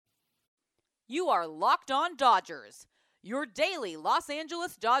You are Locked On Dodgers, your daily Los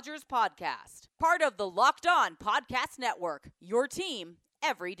Angeles Dodgers podcast. Part of the Locked On Podcast Network, your team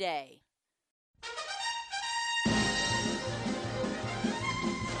every day.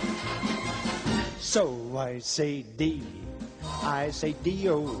 So I say D, I say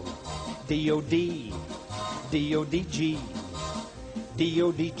D-O, D-O-D, D-O-D-G,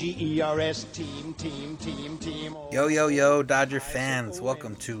 D-O-D-G-E-R-S, team. Yo, Dodger fans.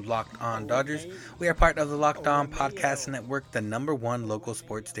 Welcome to Locked On Dodgers. We are part of the Locked On Podcast Network, the #1 local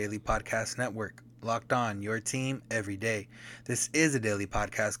sports daily podcast network. Locked On, your team every day. This is a daily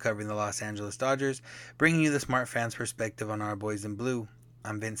podcast covering the Los Angeles Dodgers, bringing you the smart fans' perspective on our boys in blue.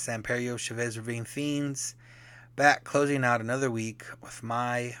 I'm Vince Samperio, Chavez Ravine Fiends, back closing out another week with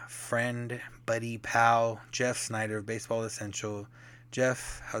my friend, buddy, pal, Jeff Snyder of Baseball Essential.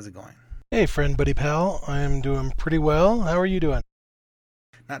 Jeff, how's it going? Hey, friend, buddy, pal. I'm doing pretty well. How are you doing?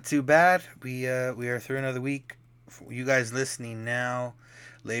 Not too bad. We are through another week. For you guys listening now,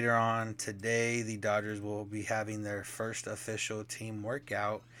 later on today, the Dodgers will be having their first official team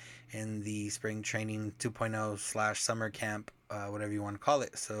workout in the spring training 2.0 / summer camp, whatever you want to call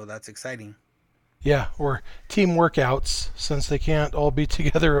it. So that's exciting. Yeah, or team workouts, since they can't all be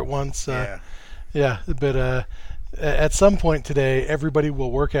together at once. But at some point today, everybody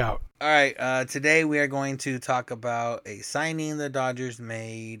will work out. All right, today we are going to talk about a signing the Dodgers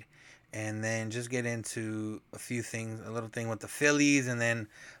made, and then just get into a few things, a little thing with the Phillies, and then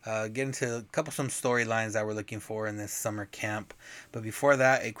get into some storylines that we're looking for in this summer camp. But before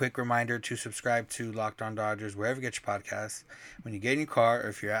that, a quick reminder to subscribe to Locked On Dodgers wherever you get your podcasts. When you get in your car or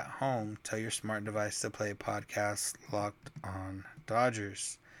if you're at home, tell your smart device to play podcast Locked On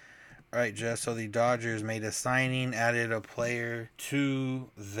Dodgers. All right, Jeff, so the Dodgers made a signing, added a player to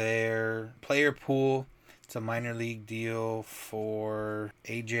their player pool. It's a minor league deal for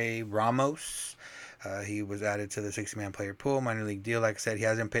AJ Ramos. He was added to the 60-man player pool, minor league deal. Like I said, he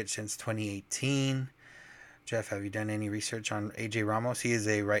hasn't pitched since 2018. Jeff, have you done any research on AJ Ramos? He is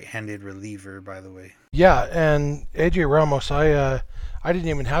a right-handed reliever, by the way. Yeah, and AJ Ramos, I didn't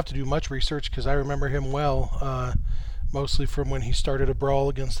even have to do much research because I remember him well, mostly from when he started a brawl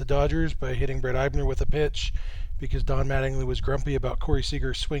against the Dodgers by hitting Brett Eibner with a pitch because Don Mattingly was grumpy about Corey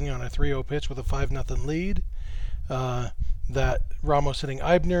Seager swinging on a 3-0 pitch with a 5-0 lead. That Ramos hitting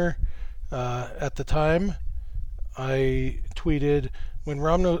Eibner, at the time, I tweeted, when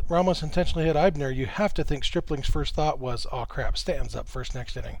Ramos intentionally hit Eibner, you have to think Stripling's first thought was, oh crap, Stanton's up first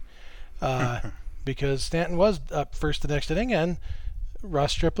next inning. Because Stanton was up first the next inning, and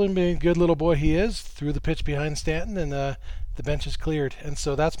Ross Stripling, being a good little boy he is, threw the pitch behind Stanton, and the bench is cleared. And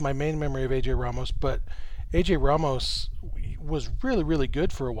so that's my main memory of AJ Ramos. But AJ Ramos was really, really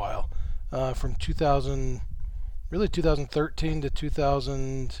good for a while, from 2013 to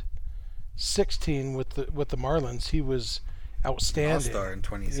 2016 with the Marlins. He was outstanding. All-Star in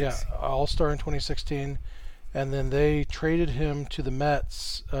 2016. Yeah, All-Star in 2016. And then they traded him to the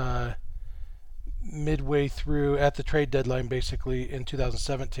Mets midway through at the trade deadline, basically, in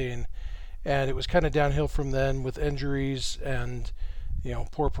 2017. And it was kind of downhill from then with injuries and,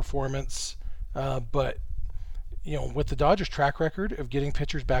 poor performance. But, with the Dodgers' track record of getting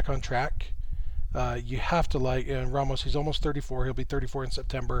pitchers back on track, you have to and Ramos, he's almost 34. He'll be 34 in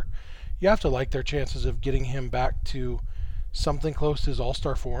September. You have to like their chances of getting him back to something close to his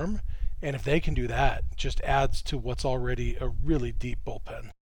all-star form. And if they can do that, just adds to what's already a really deep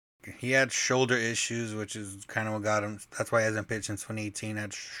bullpen. He had shoulder issues, which is kind of what got him. That's why he hasn't pitched since 2018.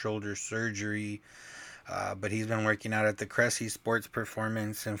 Had shoulder surgery. But he's been working out at the Cressy Sports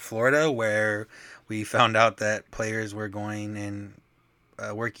Performance in Florida, where we found out that players were going and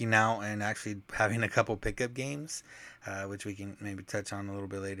working out and actually having a couple pickup games, which we can maybe touch on a little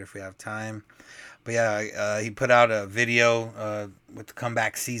bit later if we have time. But yeah, he put out a video with the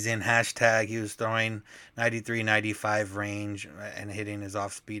comeback season hashtag. He was throwing 93, 95 range and hitting his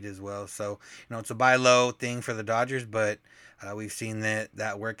off speed as well. So, it's a buy low thing for the Dodgers, but we've seen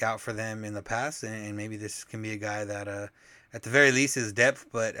that work out for them in the past, and maybe this can be a guy that at the very least is depth,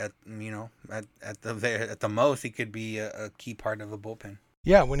 but at the most he could be a key part of the bullpen.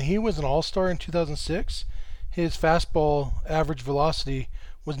 Yeah, when he was an all-star in 2006, his fastball average velocity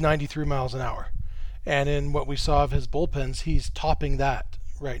was 93 miles an hour. And in what we saw of his bullpens, he's topping that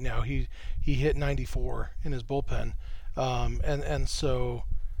right now. He hit 94 in his bullpen. And so,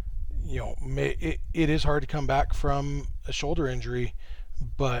 it is hard to come back from a shoulder injury,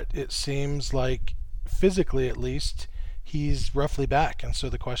 but it seems like physically at least he's roughly back. And so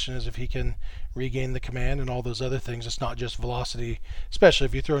the question is if he can regain the command and all those other things. It's not just velocity, especially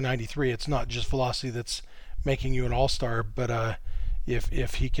if you throw 93. It's not just velocity that's making you an all-star, but if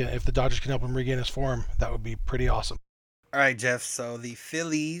the Dodgers can help him regain his form, that would be pretty awesome. All right, Jeff. So the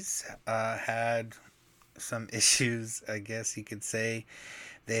Phillies had some issues, I guess you could say.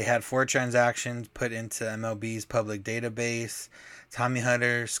 They had 4 transactions put into MLB's public database. Tommy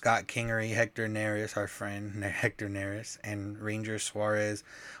Hunter, Scott Kingery, Hector Neris, our friend Hector Neris, and Ranger Suarez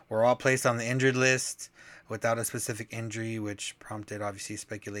were all placed on the injured list without a specific injury, which prompted obviously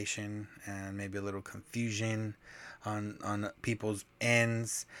speculation and maybe a little confusion on people's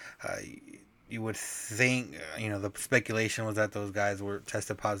ends. You would think, the speculation was that those guys were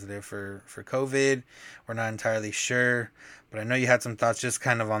tested positive for COVID. We're not entirely sure, but I know you had some thoughts just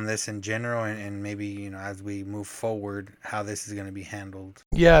kind of on this in general and maybe, as we move forward, how this is going to be handled.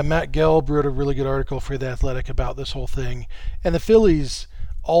 Yeah, Matt Gelb wrote a really good article for The Athletic about this whole thing. And the Phillies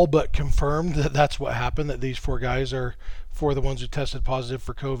all but confirmed that that's what happened, that these 4 guys are 4 of the ones who tested positive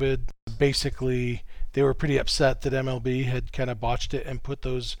for COVID. Basically, they were pretty upset that MLB had kind of botched it and put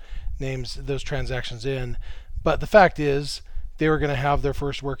those transactions in. But the fact is, they were going to have their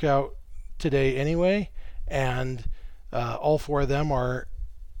first workout today anyway, and all 4 of them are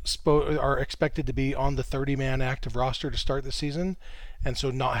expected to be on the 30-man active roster to start the season, and so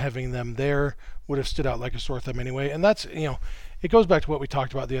not having them there would have stood out like a sore thumb anyway. And that's, it goes back to what we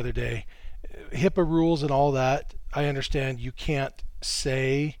talked about the other day. HIPAA rules and all that, I understand you can't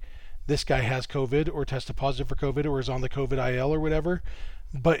say this guy has COVID or tested positive for COVID or is on the COVID IL or whatever,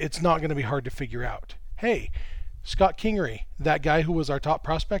 but it's not going to be hard to figure out. Hey, Scott Kingery, that guy who was our top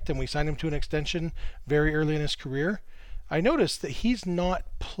prospect and we signed him to an extension very early in his career, I noticed that he's not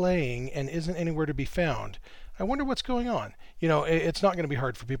playing and isn't anywhere to be found. I wonder what's going on. It's not going to be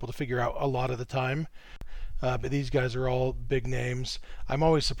hard for people to figure out a lot of the time. But these guys are all big names. I'm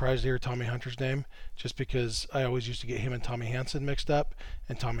always surprised to hear Tommy Hunter's name, just because I always used to get him and Tommy Hanson mixed up,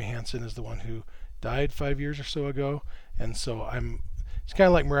 and Tommy Hanson is the one who died 5 years or so ago, and so it's kind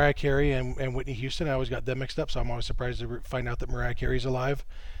of like Mariah Carey and Whitney Houston. I always got them mixed up, so I'm always surprised to find out that Mariah Carey's alive.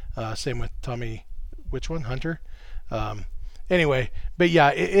 Same with Tommy, which one? Hunter? Anyway, but yeah,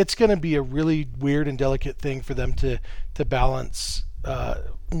 it's going to be a really weird and delicate thing for them to balance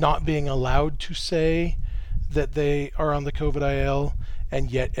not being allowed to say that they are on the COVID IL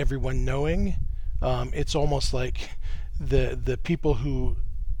and yet everyone knowing. It's almost like the people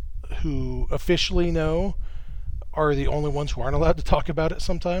who officially know are the only ones who aren't allowed to talk about it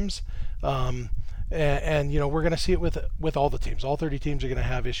sometimes. And we're going to see it with all the teams. All 30 teams are going to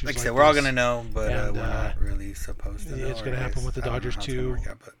have issues like I this. said, we're all going to know, but we're not really supposed to know. It's going to happen with the Dodgers too.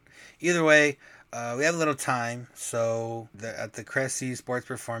 But either way, we have a little time. So at the Cressy Sports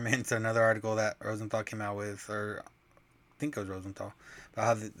Performance, another article that Rosenthal came out with, or I think it was Rosenthal,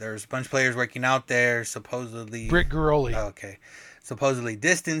 about how there's a bunch of players working out there, supposedly. Britt Giroli. Oh, okay. Supposedly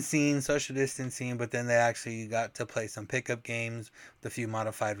social distancing, but then they actually got to play some pickup games with a few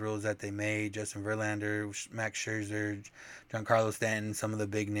modified rules that they made. Justin Verlander, Max Scherzer, Giancarlo Stanton, some of the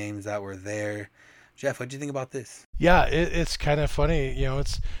big names that were there. Jeff, what do you think about this? Yeah, it's kind of funny.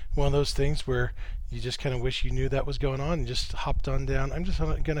 It's one of those things where you just kind of wish you knew that was going on and just hopped on down. I'm just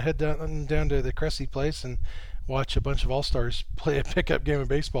going to head down to the Cressy place and watch a bunch of all-stars play a pickup game of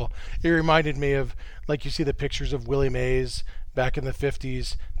baseball. It reminded me of, like, you see the pictures of Willie Mays back in the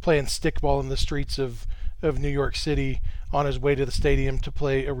 50s playing stickball in the streets of New York City on his way to the stadium to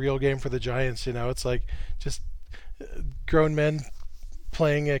play a real game for the Giants. It's like just grown men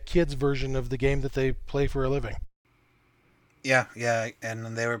playing a kid's version of the game that they play for a living. Yeah,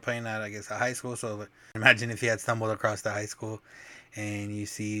 and they were playing at, I guess, a high school, so imagine if he had stumbled across the high school and you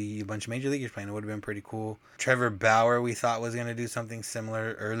see a bunch of major leaguers playing. It would have been pretty cool. Trevor Bauer, we thought, was going to do something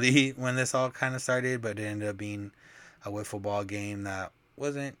similar early when this all kind of started, but it ended up being a wiffle ball game that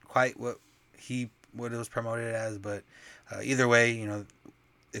wasn't quite what it was promoted as. But either way,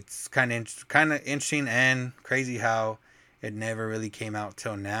 it's kind of interesting and crazy how it never really came out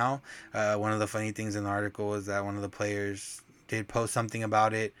till now. One of the funny things in the article is that one of the players did post something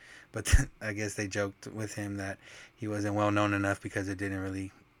about it, but I guess they joked with him that he wasn't well known enough because no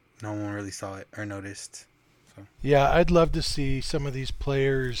one really saw it or noticed. So. Yeah, I'd love to see some of these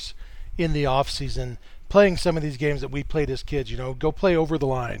players in the off season playing some of these games that we played as kids. Go play over the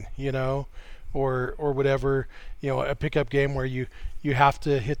line, or whatever. A pickup game where you have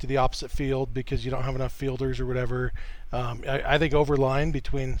to hit to the opposite field because you don't have enough fielders or whatever. I think over line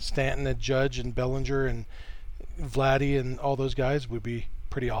between Stanton and Judge and Bellinger and Vladdy and all those guys would be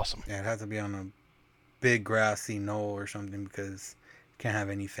pretty awesome. Yeah, it has to be on a big grassy knoll or something because you can't have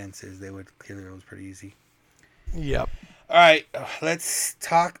any fences. They would clear those pretty easy. Yep. All right, let's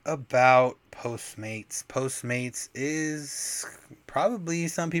talk about Postmates. Postmates is probably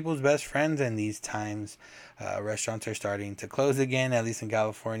some people's best friends in these times. Restaurants are starting to close again, at least in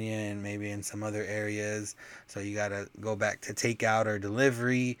California and maybe in some other areas. So you got to go back to takeout or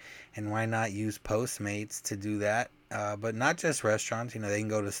delivery, and why not use Postmates to do that? But not just restaurants. They can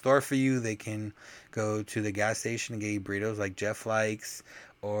go to the store for you. They can go to the gas station and get you burritos like Jeff likes,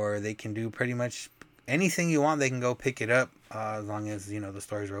 or they can do pretty much anything you want. They can go pick it up as long as the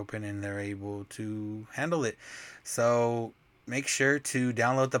stores are open and they're able to handle it. So make sure to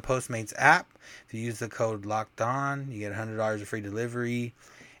download the Postmates app. If you use the code LOCKEDON, you get $100 of free delivery.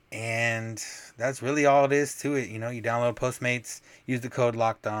 And that's really all it is to it. You download Postmates, use the code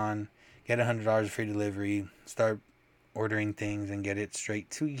LOCKEDON, get $100 of free delivery, start ordering things and get it straight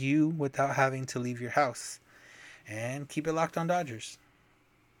to you without having to leave your house. And keep it locked on Dodgers.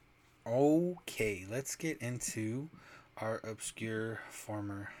 Okay, let's get into our obscure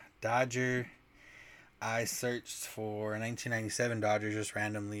former Dodger. I searched for 1997 Dodgers just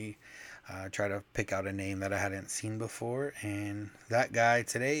randomly. Try to pick out a name that I hadn't seen before. And that guy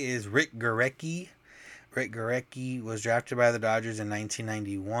today is Rick Gurecki. Rick Gurecki was drafted by the Dodgers in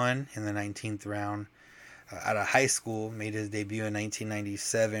 1991 in the 19th round. Out of high school, made his debut in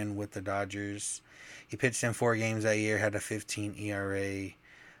 1997 with the Dodgers. He pitched in 4 games that year, had a 15 ERA.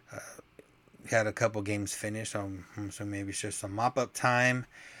 Had a couple games finished, so maybe it's just some mop-up time.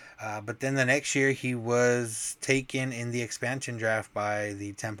 But then the next year, he was taken in the expansion draft by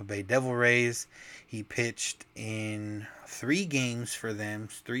the Tampa Bay Devil Rays. He pitched in 3 games for them,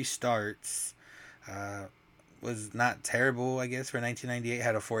 3 starts. Was not terrible, I guess, for 1998.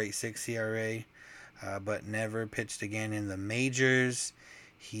 Had a 4.86 ERA. But never pitched again in the majors.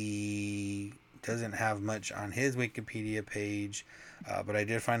 He doesn't have much on his Wikipedia page, but I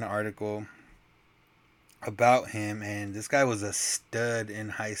did find an article about him, and this guy was a stud in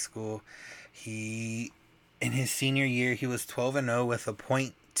high school. In his senior year, he was 12-0 with a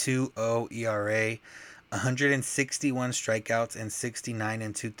 .20 ERA, 161 strikeouts in 69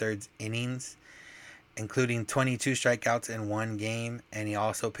 2/3 innings, including 22 strikeouts in 1 game, and he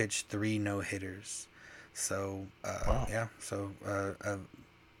also pitched 3 no-hitters. So, wow. Yeah, so a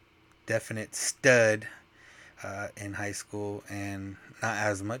definite stud in high school, and not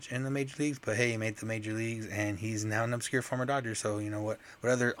as much in the major leagues, but hey, he made the major leagues, and he's now an obscure former Dodger, so what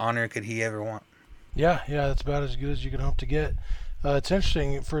other honor could he ever want? Yeah, that's about as good as you can hope to get. It's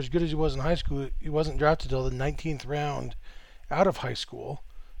interesting, for as good as he was in high school, he wasn't drafted until the 19th round out of high school,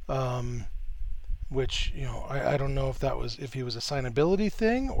 which, I don't know if he was a signability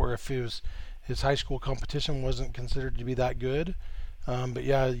thing, or if his high school competition wasn't considered to be that good. But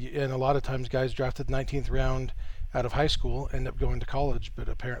yeah, and a lot of times guys drafted 19th round out of high school end up going to college, but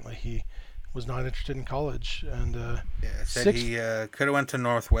apparently he was not interested in college. And said he could have went to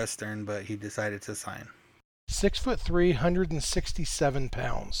Northwestern, but he decided to sign. 6'3", 167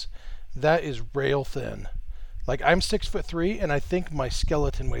 pounds. That is rail thin. Like, I'm 6'3", and I think my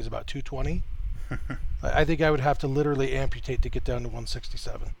skeleton weighs about 220. I think I would have to literally amputate to get down to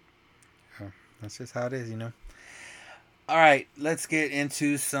 167. That's just how it is, All right, let's get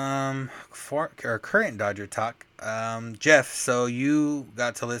into some current Dodger talk. Jeff, so you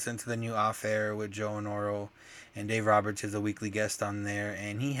got to listen to the new Off Air with Joe Norro, and Dave Roberts is a weekly guest on there,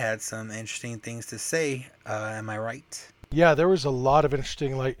 and he had some interesting things to say. Am I right? Yeah, there was a lot of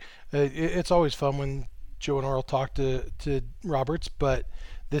interesting, it's always fun when Joe and Norro talk to Roberts, but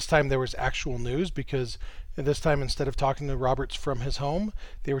this time there was actual news, because this time, instead of talking to Roberts from his home,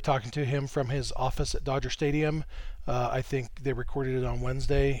 they were talking to him from his office at Dodger Stadium. I think they recorded it on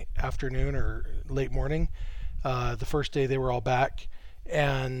Wednesday afternoon or late morning, the first day they were all back.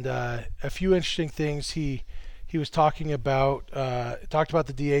 And a few interesting things. He was talking about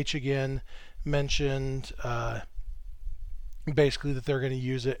the DH again, mentioned basically that they're going to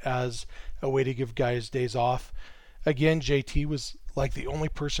use it as a way to give guys days off. Again, JT was like the only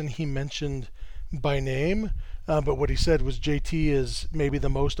person he mentioned by name, but what he said was JT is maybe the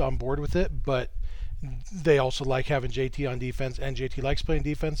most on board with it, but they also like having JT on defense, and JT likes playing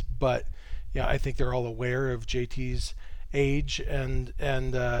defense. But yeah, I think they're all aware of JT's age and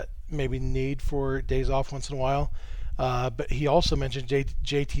maybe need for days off once in a while. But he also mentioned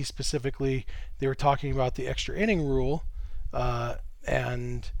JT specifically. They were talking about the extra inning rule,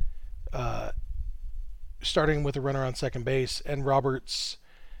 and starting with a runner on second base, and Roberts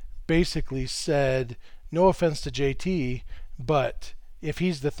basically said, no offense to JT, but if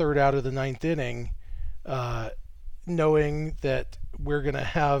he's the third out of the 9th inning, knowing that we're going to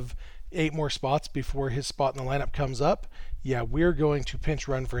have 8 more spots before his spot in the lineup comes up, yeah, we're going to pinch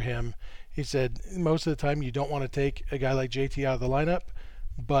run for him. He said most of the time you don't want to take a guy like JT out of the lineup,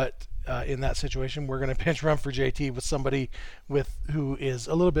 but in that situation, we're going to pinch run for JT with somebody who is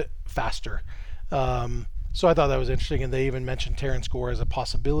a little bit faster. So I thought that was interesting, and they even mentioned Terrence Gore as a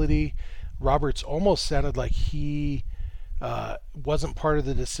possibility. Roberts almost sounded like he wasn't part of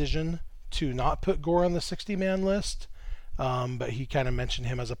the decision to not put Gore on the 60-man list, but he kind of mentioned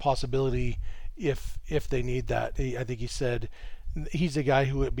him as a possibility if they need that. I think he said he's a guy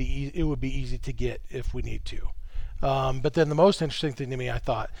who it would be easy to get if we need to. But then the most interesting thing to me, I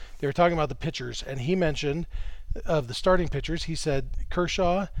thought, they were talking about the pitchers, and he mentioned of the starting pitchers, he said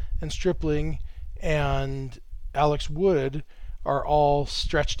Kershaw and Stripling and Alex Wood are all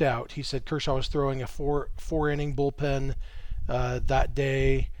stretched out. He said Kershaw was throwing a four-inning bullpen that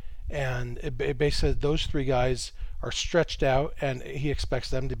day, and it basically said those three guys are stretched out, and he expects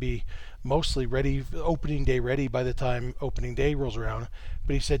them to be mostly ready, opening day ready by the time opening day rolls around.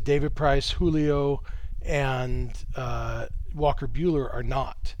 But he said David Price, Julio, and Walker Buehler are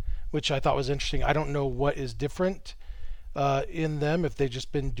not, which I thought was interesting. I don't know what is different in them, if they've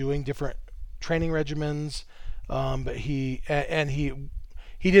just been doing different training regimens, but he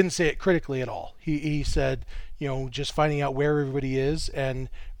didn't say it critically at all. He said, just finding out where everybody is and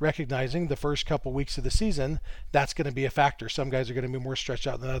recognizing the first couple weeks of the season, that's going to be a factor. Some guys are going to be more stretched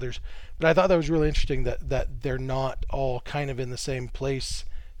out than others. But I thought that was really interesting that they're not all kind of in the same place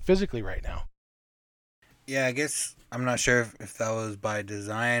physically right now. Yeah, I guess I'm not sure if that was by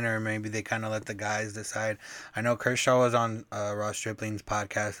design or maybe they kind of let the guys decide. I know Kershaw was on Ross Stripling's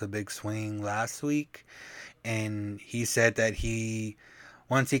podcast, The Big Swing, last week, and he said that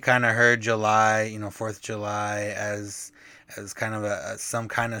once he kind of heard July, 4th of July as kind of some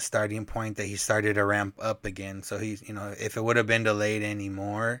kind of starting point, that he started to ramp up again. So he's, if it would have been delayed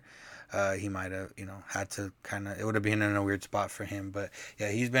anymore, he might have, had to it would have been in a weird spot for him. But yeah,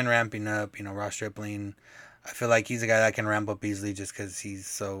 he's been ramping up. Ross Stripling, I feel like he's a guy that can ramp up easily just because he's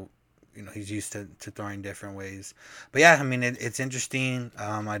so, he's used to throwing different ways. But yeah, I mean, it's interesting.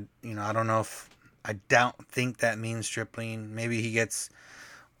 I don't know if, I don't think that means Stripling. Maybe he gets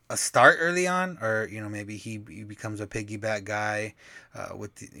a start early on, or maybe he becomes a piggyback guy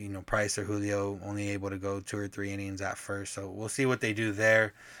with Price or Julio only able to go 2 or 3 innings at first. So we'll see what they do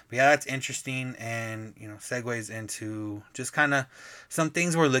there. But yeah, that's interesting, and segues into just kind of some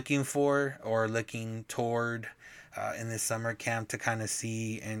things we're looking for or looking toward in this summer camp to kind of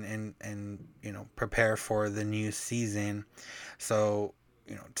see and prepare for the new season. So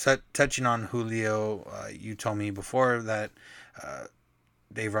touching on Julio, you told me before that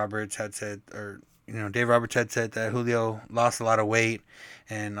Dave Roberts had said that Julio lost a lot of weight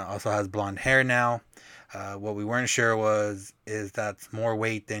and also has blonde hair now. What we weren't sure is that's more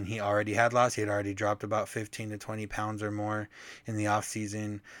weight than he already had lost. He had already dropped about 15 to 20 pounds or more in the off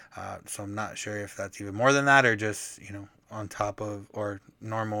season. So I'm not sure if that's even more than that or just, on top of or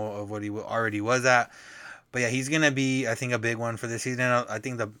normal of what he already was at. But yeah, he's going to be, I think, a big one for this season. I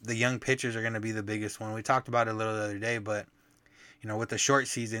think the young pitchers are going to be the biggest one. We talked about it a little the other day, but with the short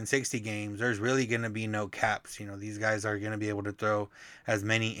season, 60 games, there's really going to be no caps. These guys are going to be able to throw as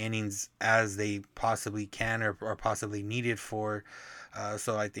many innings as they possibly can or possibly needed for.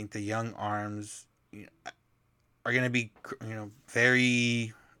 So I think the young arms are going to be,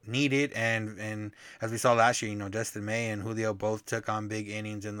 very needed. And as we saw last year, Dustin May and Julio both took on big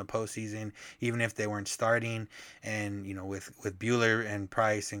innings in the postseason, even if they weren't starting. And, with Buehler and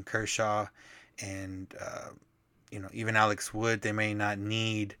Price and Kershaw and, even Alex Wood, they may not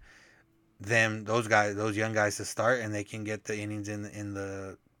need those young guys to start, and they can get the innings in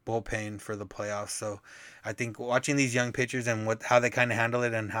the bullpen for the playoffs. So I think watching these young pitchers and how they kind of handle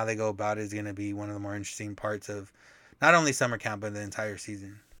it and how they go about it is going to be one of the more interesting parts of not only summer camp, but the entire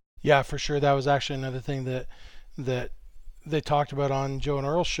season. Yeah, for sure. That was actually another thing that they talked about on Joe and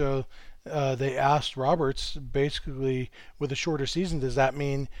Earl's show. They asked Roberts, basically, with a shorter season, does that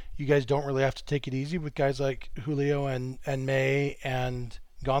mean you guys don't really have to take it easy with guys like Julio and May and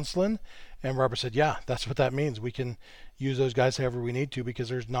Gonsolin? And Roberts said, yeah, that's what that means. We can use those guys however we need to because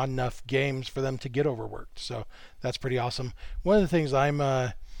there's not enough games for them to get overworked. So that's pretty awesome. One of the things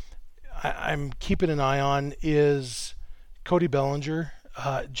I'm keeping an eye on is Cody Bellinger.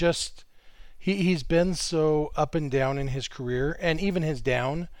 He's been so up and down in his career, and even his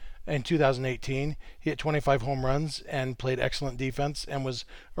down. In 2018, he hit 25 home runs and played excellent defense and was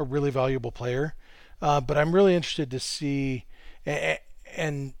a really valuable player. But I'm really interested to see,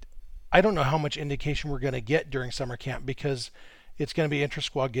 and I don't know how much indication we're going to get during summer camp because it's going to be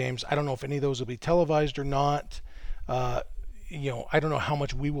intra-squad games. I don't know if any of those will be televised or not. I don't know how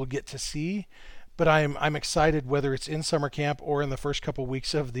much we will get to see, but I'm excited whether it's in summer camp or in the first couple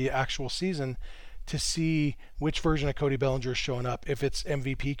weeks of the actual season to see which version of Cody Bellinger is showing up. If it's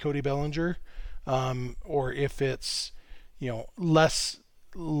MVP Cody Bellinger, or if it's,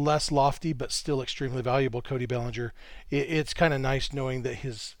 less lofty but still extremely valuable Cody Bellinger. It's kind of nice knowing that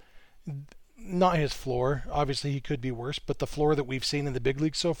not his floor, obviously he could be worse, but the floor that we've seen in the big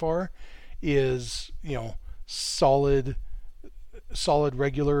league so far is, solid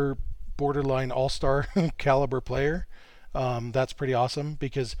regular borderline all-star caliber player. That's pretty awesome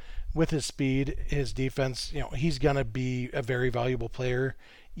because with his speed, his defense, he's going to be a very valuable player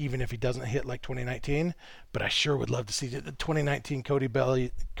even if he doesn't hit like 2019. But I sure would love to see the 2019 Cody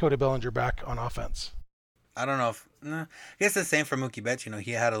Bellinger back on offense. I don't know if I guess the same for Mookie Betts.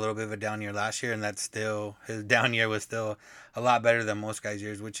 He had a little bit of a down year last year, and that's still his down year was still a lot better than most guys'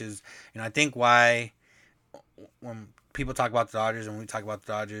 years, which is I think why when people talk about the Dodgers and we talk about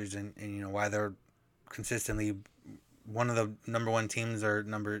the Dodgers and why they're consistently one of the number one teams or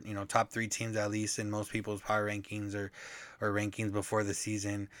top three teams at least in most people's power rankings or rankings before the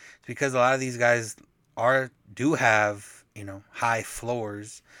season. It's because a lot of these guys do have high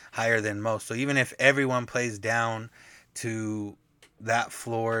floors, higher than most. So even if everyone plays down to that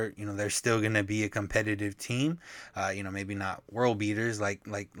floor, they're still going to be a competitive team. Maybe not world beaters like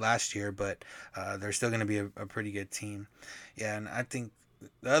last year, but they're still going to be a pretty good team. Yeah, and I think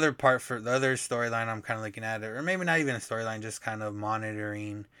the other part for the other storyline I'm kind of looking at, or maybe not even a storyline, just kind of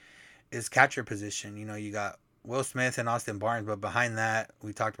monitoring, is catcher position. You got Will Smith and Austin Barnes, but behind that,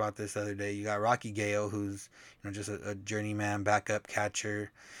 we talked about this the other day, you got Rocky Gale, who's just a journeyman backup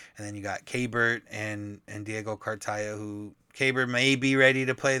catcher, and then you got Keibert and Diego Cartaya, who Keibert may be ready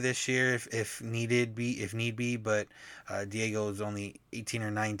to play this year if need be, but Diego is only 18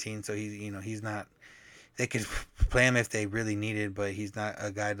 or 19, so he's not. They could play him if they really needed, but he's not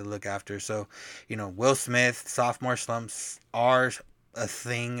a guy to look after. So, Will Smith, sophomore slumps are a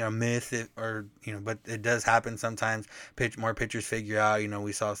thing, a myth, but it does happen sometimes. More pitchers figure out.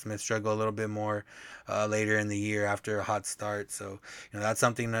 We saw Smith struggle a little bit more later in the year after a hot start. So, that's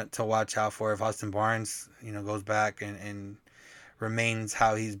something to watch out for. If Austin Barnes, goes back and remains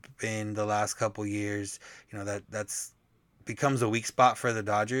how he's been the last couple years, that's becomes a weak spot for the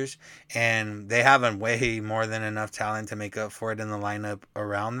Dodgers, and they have way more than enough talent to make up for it in the lineup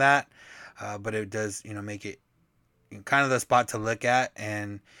around that. But it does, make it kind of the spot to look at.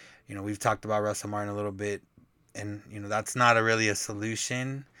 And, we've talked about Russell Martin a little bit, and, that's not really a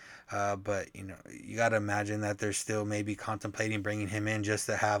solution. But, you got to imagine that they're still maybe contemplating bringing him in just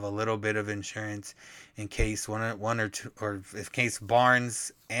to have a little bit of insurance in case one or two, or if case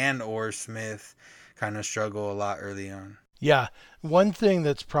Barnes and or Smith kind of struggle a lot early on. Yeah, one thing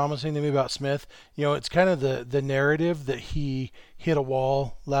that's promising to me about Smith, it's kind of the narrative that he hit a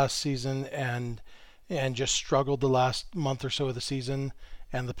wall last season and just struggled the last month or so of the season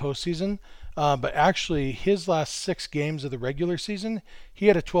and the postseason. But actually, his last 6 games of the regular season, he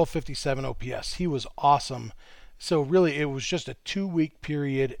had a 1257 OPS. He was awesome. So really, it was just a 2-week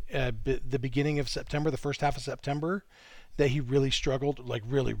period at the beginning of September, the first half of September, that he really struggled, like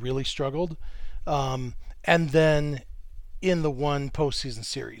really, really struggled. And then in the one postseason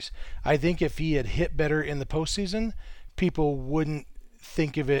series, I think if he had hit better in the postseason, people wouldn't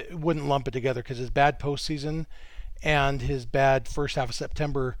lump it together, because his bad postseason and his bad first half of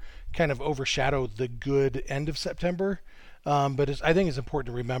September kind of overshadowed the good end of September. But I think it's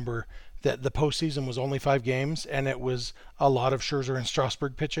important to remember that the postseason was only 5 games, and it was a lot of Scherzer and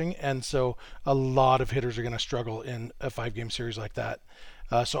Strasburg pitching, and so a lot of hitters are going to struggle in a 5-game series like that.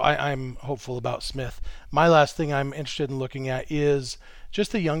 So I'm hopeful about Smith. My last thing I'm interested in looking at is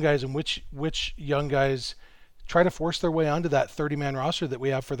just the young guys, and which young guys try to force their way onto that 30-man roster that we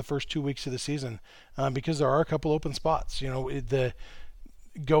have for the first 2 weeks of the season, because there are a couple open spots. The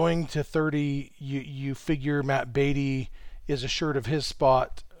going to 30, you figure Matt Beatty is assured of his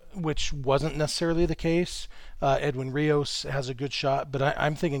spot, which wasn't necessarily the case. Edwin Rios has a good shot, but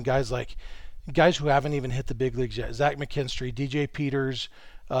I'm thinking guys who haven't even hit the big leagues yet: Zach McKinstry, DJ Peters,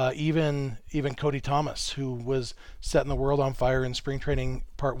 even Cody Thomas, who was setting the world on fire in spring training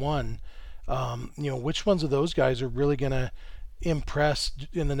part 1. Which ones of those guys are really going to impress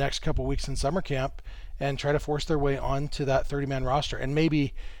in the next couple weeks in summer camp and try to force their way onto that 30-man roster? And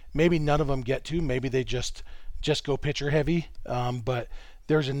maybe none of them get to. Maybe they just go pitcher heavy. But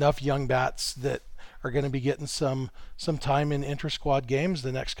there's enough young bats that are going to be getting some time in inter-squad games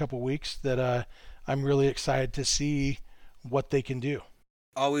the next couple weeks that I'm really excited to see what they can do.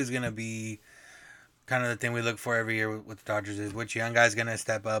 Always going to be kind of the thing we look for every year with the Dodgers is which young guy's going to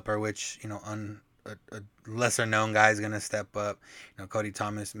step up, or which a lesser known guy is going to step up. Cody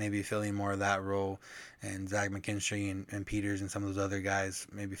Thomas maybe filling more of that role, and Zach McKinstry and Peters and some of those other guys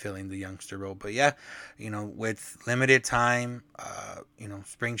maybe filling the youngster role. But yeah, with limited time,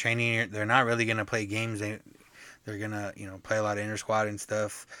 spring training, they're not really going to play games. They're going to, play a lot of inter-squad and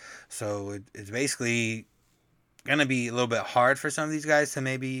stuff. So it's basically going to be a little bit hard for some of these guys to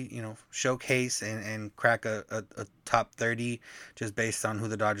maybe, showcase and crack a top 30 just based on who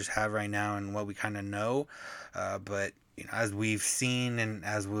the Dodgers have right now and what we kind of know. But, as we've seen and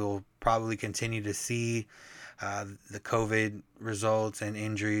as we'll probably continue to see, the COVID results and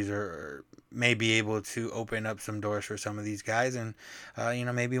injuries are may be able to open up some doors for some of these guys. And,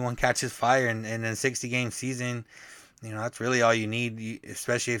 maybe one catches fire in a 60-game season. That's really all you need,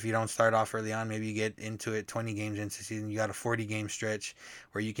 especially if you don't start off early on. Maybe you get into it 20 games into the season. You got a 40-game stretch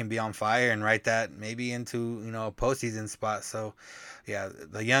where you can be on fire and write that maybe into, a postseason spot. So, yeah,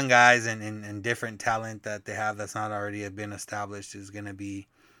 the young guys and different talent that they have that's not already been established is going to be,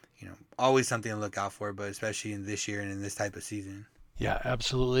 always something to look out for, but especially in this year and in this type of season. Yeah,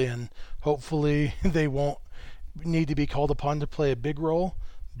 absolutely. And hopefully they won't need to be called upon to play a big role,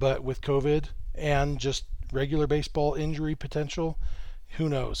 but with COVID and just regular baseball injury potential, who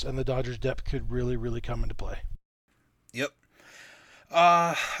knows? And the Dodgers' depth could really, really come into play. Yep.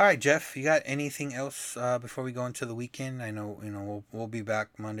 All right, Jeff, you got anything else before we go into the weekend? I know, we'll be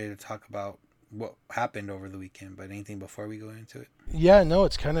back Monday to talk about what happened over the weekend, but anything before we go into it? Yeah, no,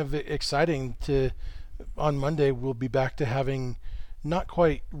 it's kind of exciting on Monday we'll be back to having not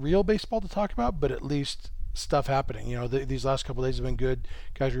quite real baseball to talk about, but at least stuff happening. These last couple of days have been good,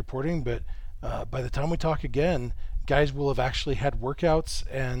 guys reporting, but by the time we talk again, guys will have actually had workouts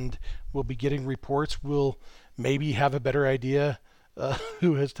and we'll be getting reports. We'll maybe have a better idea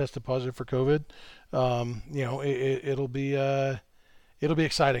who has tested positive for COVID. It'll be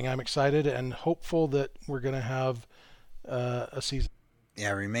exciting. I'm excited and hopeful that we're going to have a season.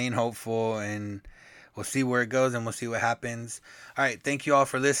 Yeah, remain hopeful, and we'll see where it goes and we'll see what happens. All right, thank you all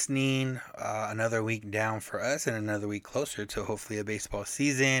for listening. Another week down for us and another week closer to hopefully a baseball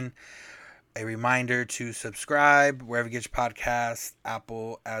season. A reminder to subscribe wherever you get your podcasts,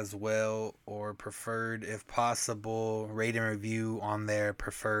 Apple as well, or preferred if possible. Rate and review on there,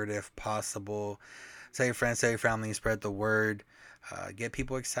 preferred if possible. Tell your friends, tell your family, spread the word. Get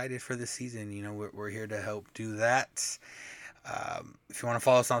people excited for the season. We're here to help do that. If you want to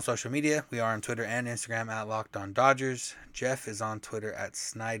follow us on social media, we are on Twitter and Instagram at Locked On Dodgers. Jeff is on Twitter at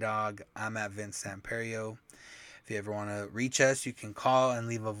Snydog. I'm at Vince Samperio. If you ever want to reach us, you can call and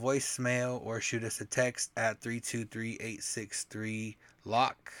leave a voicemail or shoot us a text at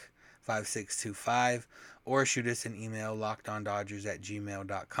 323-863-LOCK-5625 or shoot us an email,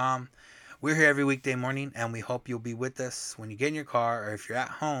 lockedondodgers@gmail.com. We're here every weekday morning, and we hope you'll be with us when you get in your car, or if you're at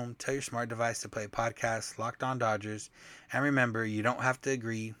home, tell your smart device to play podcast Locked On Dodgers. And remember, you don't have to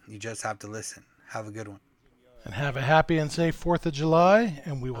agree, you just have to listen. Have a good one. And have a happy and safe 4th of July,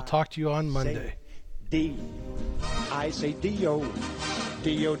 and we will talk to you on Monday. D. I say D-O.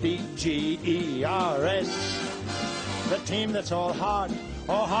 D-O-D-G-E-R-S. The team that's all heart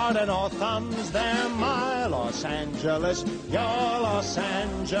and all thumbs. They're my Los Angeles, your Los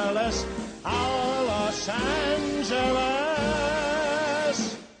Angeles, our Los Angeles.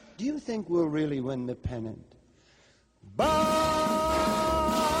 Do you think we'll really win the pennant? But